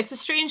don't know. It's a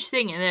strange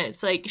thing, and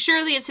it's like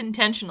surely it's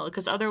intentional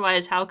because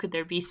otherwise, how could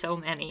there be so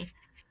many?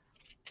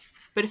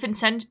 But if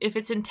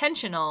it's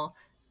intentional,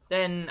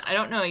 then I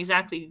don't know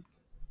exactly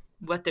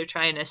what they're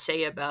trying to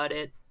say about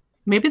it.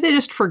 Maybe they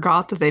just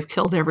forgot that they've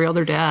killed every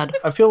other dad.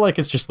 I feel like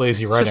it's just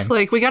lazy It's writing. just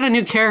like, we got a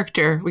new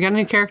character.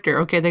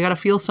 Okay, they got to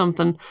feel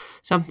something.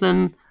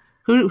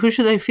 Who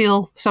should they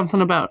feel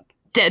something about?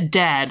 Dead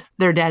dad.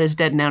 Their dad is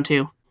dead now,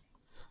 too.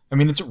 I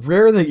mean, it's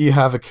rare that you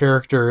have a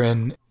character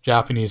in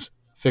Japanese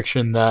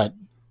fiction that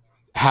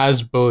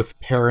has both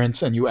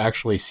parents and you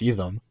actually see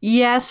them.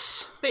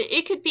 Yes. But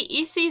it could be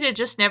easy to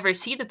just never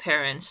see the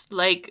parents.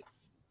 Like,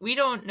 we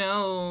don't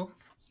know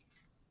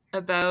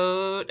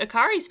about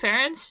Akari's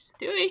parents,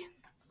 do we?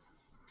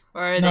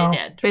 Or are No. they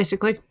dead?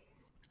 Basically.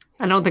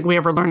 I don't think we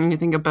ever learned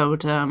anything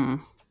about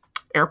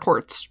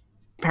Airport's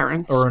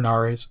parents. Or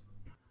Inari's.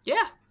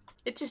 Yeah,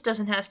 it just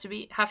doesn't have to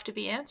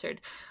be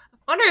answered.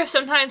 I wonder if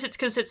sometimes it's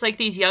because it's like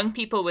these young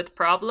people with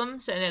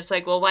problems, and it's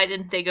like, well, why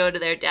didn't they go to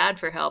their dad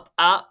for help?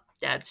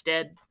 Dad's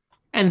dead.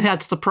 And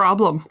that's the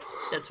problem.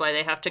 That's why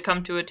they have to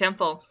come to a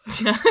temple.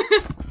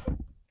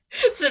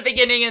 It's the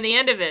beginning and the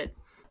end of it.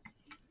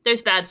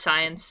 There's bad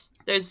science.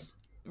 There's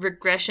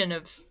regression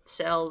of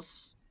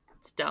cells.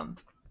 It's dumb.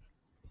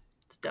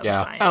 It's dumb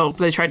science. Oh,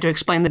 they tried to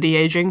explain the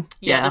de-aging?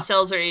 Yeah, the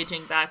cells are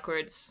aging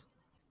backwards,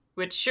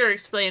 which sure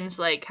explains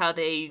like how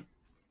they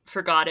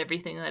forgot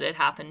everything that had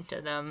happened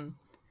to them.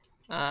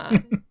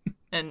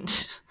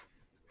 And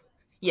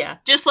yeah,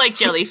 just like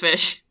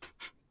jellyfish.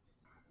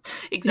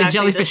 Exactly. The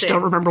jellyfish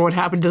don't remember what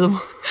happened to them.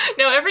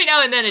 No, every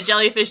now and then a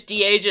jellyfish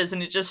de-ages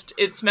and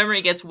its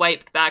memory gets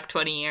wiped back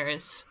 20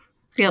 years.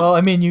 Yeah. Well,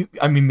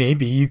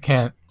 maybe you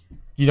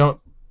don't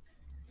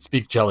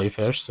speak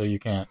jellyfish, so you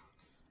can't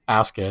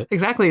ask it.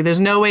 Exactly.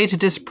 There's no way to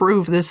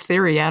disprove this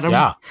theory, Adam.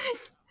 Yeah.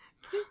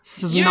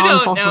 This is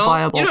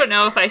non-falsifiable. You don't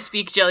know if I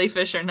speak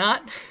jellyfish or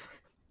not.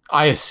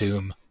 I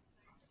assume.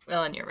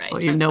 Well, and you're right.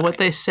 Well, you know what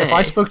they say. If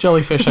I spoke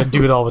jellyfish, I'd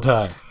do it all the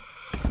time.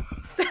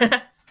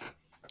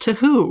 To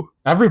who?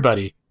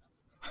 Everybody.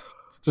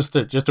 Just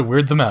to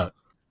weird them out.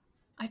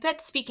 I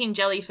bet speaking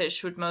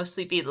jellyfish would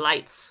mostly be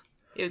lights.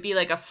 It would be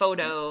like a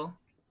photoreceptor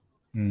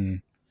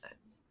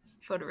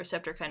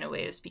kind of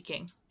way of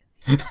speaking.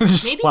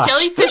 Maybe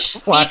jellyfish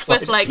speak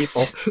with like...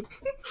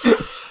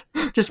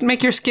 Just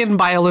make your skin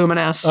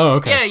bioluminesce. Oh,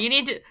 okay. Yeah, you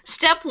need to...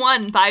 Step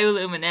 1,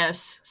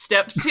 bioluminesce.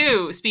 Step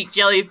 2, speak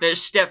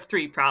jellyfish. Step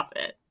 3,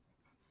 profit.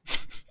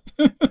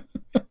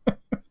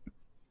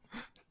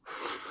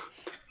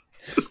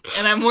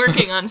 And I'm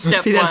working on step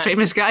 1. Be that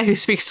famous guy who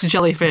speaks to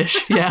jellyfish.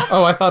 Yeah.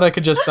 Oh, I thought I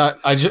could just like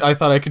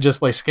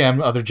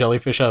scam other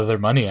jellyfish out of their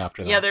money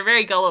after that. Yeah, they're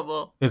very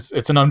gullible.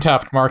 It's an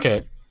untapped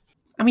market.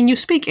 I mean, you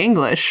speak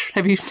English.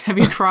 Have you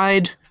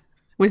tried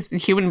with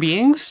human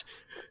beings?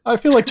 I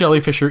feel like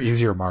jellyfish are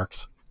easier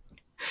marks.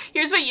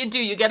 Here's what you do.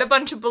 You get a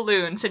bunch of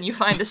balloons and you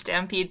find a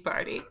stampede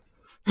party.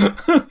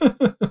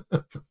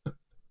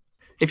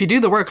 If you do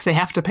the work, they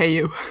have to pay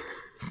you.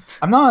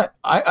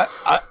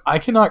 I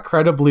cannot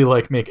credibly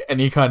like make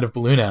any kind of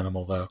balloon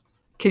animal though.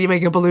 Can you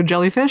make a balloon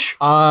jellyfish?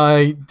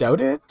 I doubt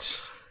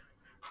it.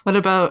 What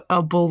about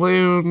a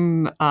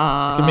balloon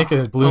I can make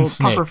a balloon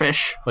snake.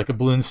 Pufferfish. Like a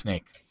balloon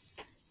snake.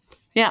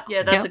 Yeah.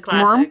 Yeah, that's a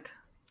classic. Worm?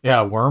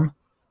 Yeah, worm.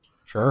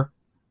 Sure.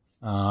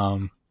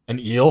 An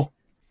eel.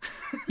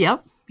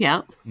 Yep.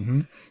 Yeah.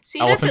 Mm-hmm. See,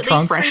 Elephant that's at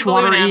trunk. least 3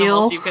 Freshwater balloon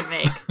animals eel. you can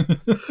make.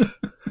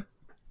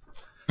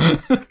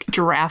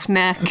 Giraffe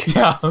neck.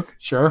 Yeah,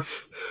 sure.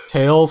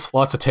 Tails,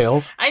 lots of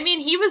tails. I mean,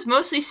 he was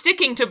mostly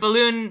sticking to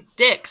balloon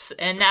dicks,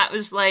 and that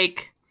was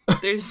like,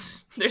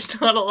 there's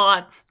not a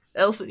lot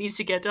else that needs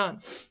to get done.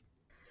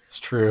 It's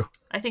true.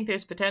 I think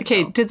there's potential.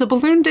 Okay, did the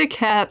balloon dick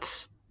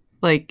hats,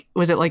 like,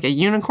 was it like a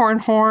unicorn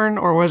horn,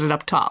 or was it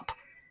up top?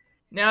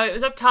 No, it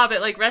was up top.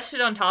 It like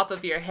rested on top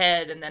of your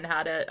head and then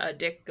had a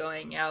dick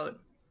going out.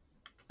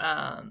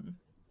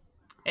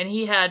 And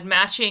he had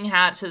matching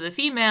hats of the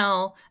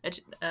female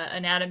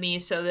anatomy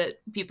so that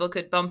people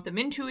could bump them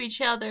into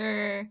each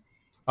other.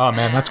 Oh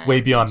man, that's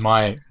way beyond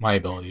my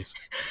abilities.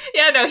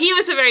 Yeah, no, he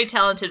was a very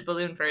talented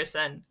balloon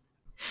person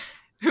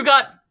who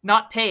got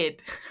not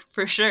paid,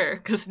 for sure,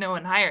 because no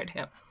one hired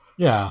him.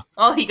 Yeah.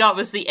 All he got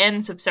was the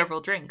ends of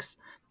several drinks,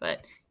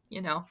 but,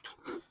 you know.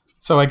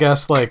 So I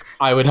guess, like,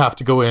 I would have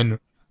to go in,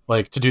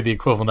 like, to do the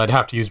equivalent. I'd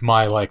have to use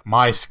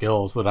my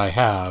skills that I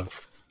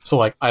have. So,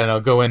 like, I don't know,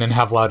 go in and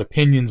have loud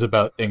opinions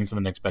about things and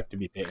then expect to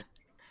be paid.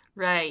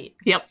 Right.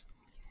 Yep.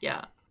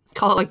 Yeah.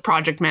 Call it like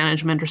project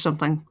management or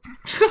something.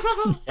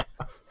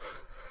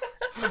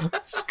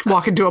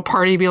 Walk into a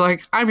party, be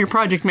like, "I'm your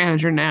project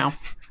manager now."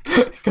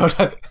 Go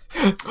to,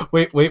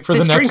 wait for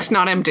this the next. drink's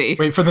not empty.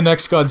 Wait for the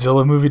next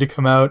Godzilla movie to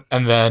come out,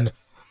 and then,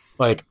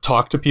 like,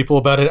 talk to people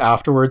about it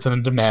afterwards and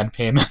then demand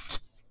payment.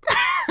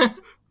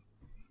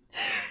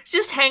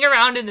 Just hang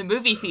around in the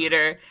movie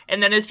theater,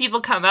 and then as people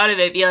come out of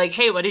it, be like,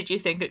 "Hey, what did you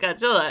think of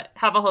Godzilla?"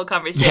 Have a whole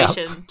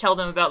conversation, Yep. Tell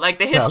them about like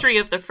the history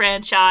of the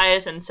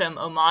franchise and some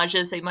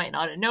homages they might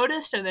not have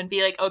noticed, and then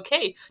be like,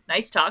 "Okay,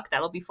 nice talk.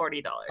 That'll be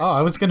 $40." Oh,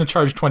 I was gonna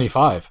charge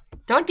 $25.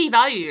 Don't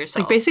devalue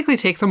yourself. Like, basically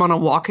take them on a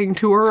walking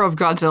tour of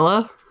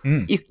Godzilla.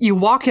 You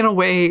walk in a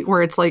way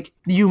where it's like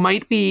you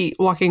might be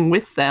walking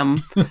with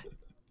them,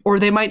 or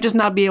they might just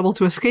not be able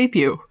to escape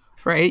you.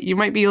 Right? You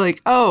might be like,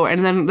 oh,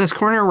 and then this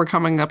corner we're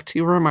coming up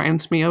to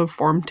reminds me of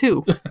Form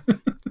 2.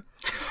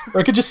 Or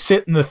I could just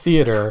sit in the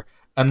theater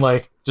and,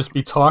 like, just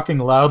be talking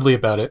loudly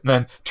about it and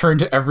then turn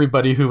to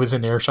everybody who was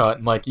in earshot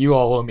and, like, you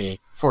all owe me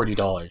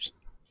 $40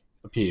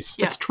 a piece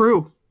It's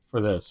true.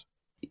 for this.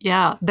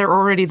 Yeah, they're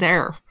already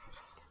there.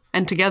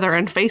 And together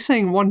and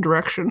facing one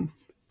direction.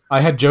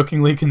 I had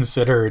jokingly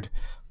considered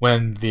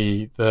when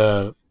the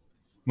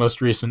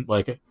most recent,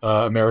 like,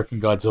 American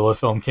Godzilla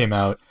film came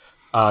out,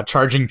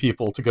 charging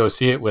people to go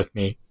see it with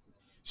me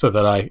so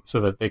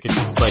that they could,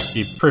 like,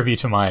 be privy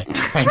to my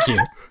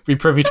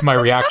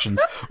reactions,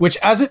 which,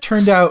 as it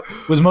turned out,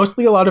 was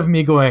mostly a lot of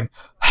me going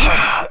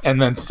and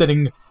then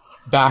sitting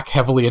back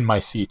heavily in my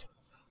seat.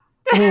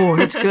 Oh,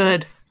 that's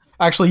good.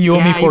 Actually, you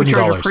owe me $40. You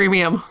charge a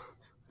premium.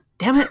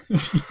 Damn it.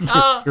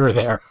 You were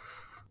there.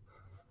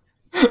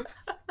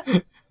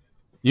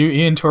 You,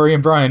 Ian, Tori,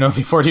 and Brian owe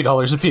me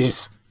 $40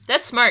 apiece.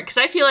 That's smart, because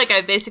I feel like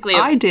I basically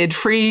I did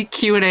free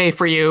Q&A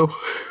for you.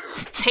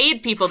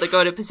 paid people to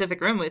go to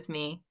Pacific Rim with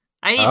me.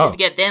 I needed to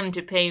get them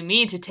to pay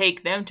me to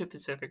take them to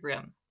Pacific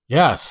Rim.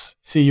 Yes.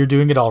 See, you're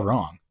doing it all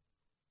wrong.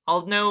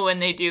 I'll know when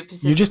they do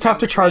Pacific Rim. You just have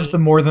to charge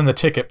them more than the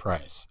ticket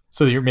price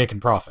so that you're making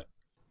profit.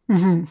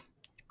 Mm-hmm.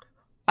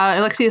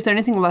 Alexi, is there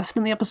anything left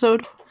in the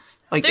episode?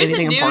 Like There's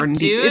anything a new important?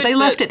 dude, They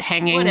left it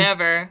hanging.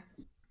 Whatever.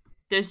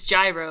 There's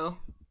Gyro.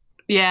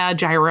 Yeah,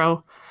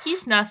 Gyro.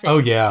 He's nothing. Oh,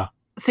 yeah.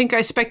 I think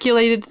I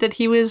speculated that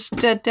he was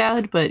dead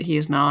dad, but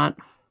he's not.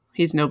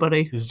 He's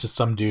nobody. He's just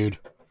some dude.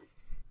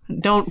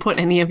 Don't put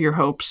any of your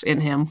hopes in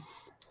him.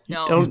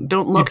 No.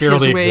 Don't look he his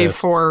barely way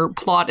exists. for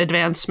plot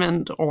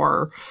advancement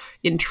or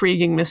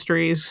intriguing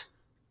mysteries.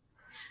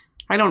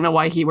 I don't know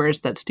why he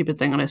wears that stupid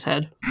thing on his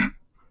head.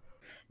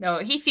 No,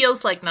 he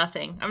feels like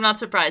nothing. I'm not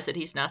surprised that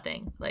he's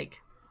nothing. Like,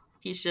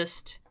 he's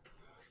just...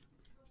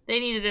 They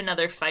needed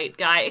another fight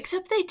guy,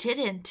 except they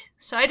didn't.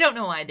 So I don't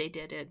know why they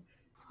did it.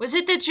 Was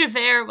it that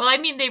Javert... Well, I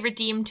mean, they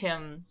redeemed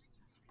him,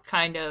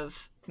 kind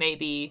of,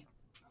 maybe.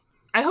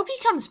 I hope he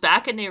comes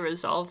back and they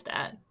resolve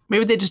that.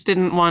 Maybe they just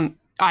didn't want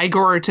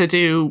Igor to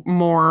do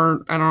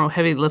more, I don't know,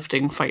 heavy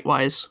lifting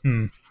fight-wise.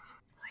 I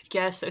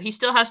guess so. He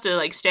still has to,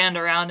 like, stand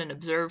around and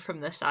observe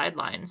from the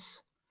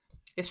sidelines.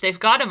 If they've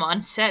got him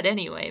on set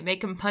anyway,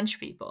 make him punch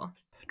people.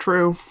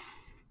 True.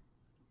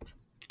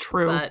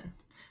 But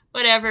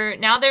whatever.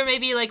 Now they're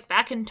maybe, like,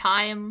 back in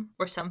time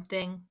or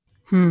something.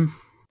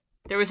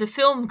 There was a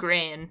film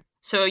grain,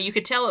 so you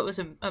could tell it was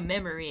a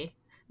memory,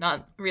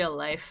 not real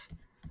life.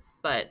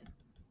 But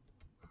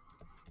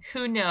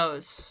who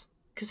knows?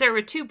 Because there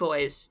were two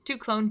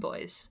clone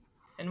boys.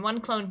 And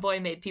one clone boy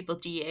made people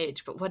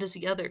de-age, but what does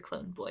the other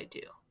clone boy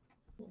do?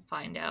 We'll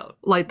find out.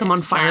 Light them on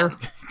next fire.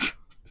 time.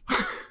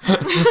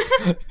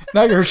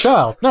 Now you're a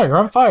child. Now you're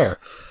on fire.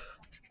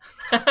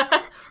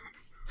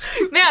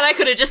 Man, I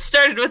could have just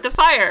started with the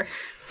fire.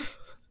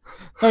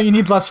 No, you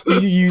need less. You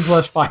use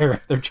less fire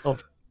if they're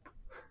children.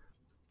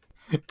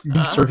 You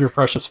conserve your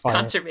precious fire.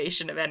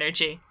 Conservation of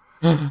energy.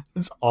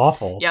 It's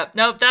awful. Yep.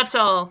 Nope. That's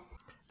all.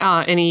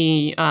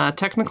 Any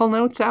technical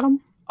notes,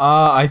 Adam?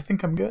 I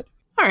think I'm good.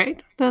 All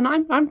right, then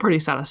I'm pretty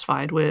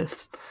satisfied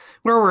with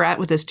where we're at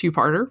with this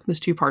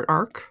two-part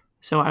arc.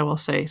 So I will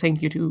say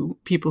thank you to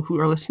people who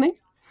are listening,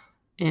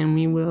 and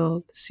we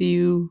will see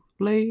you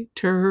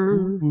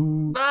later.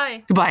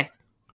 Bye. Goodbye.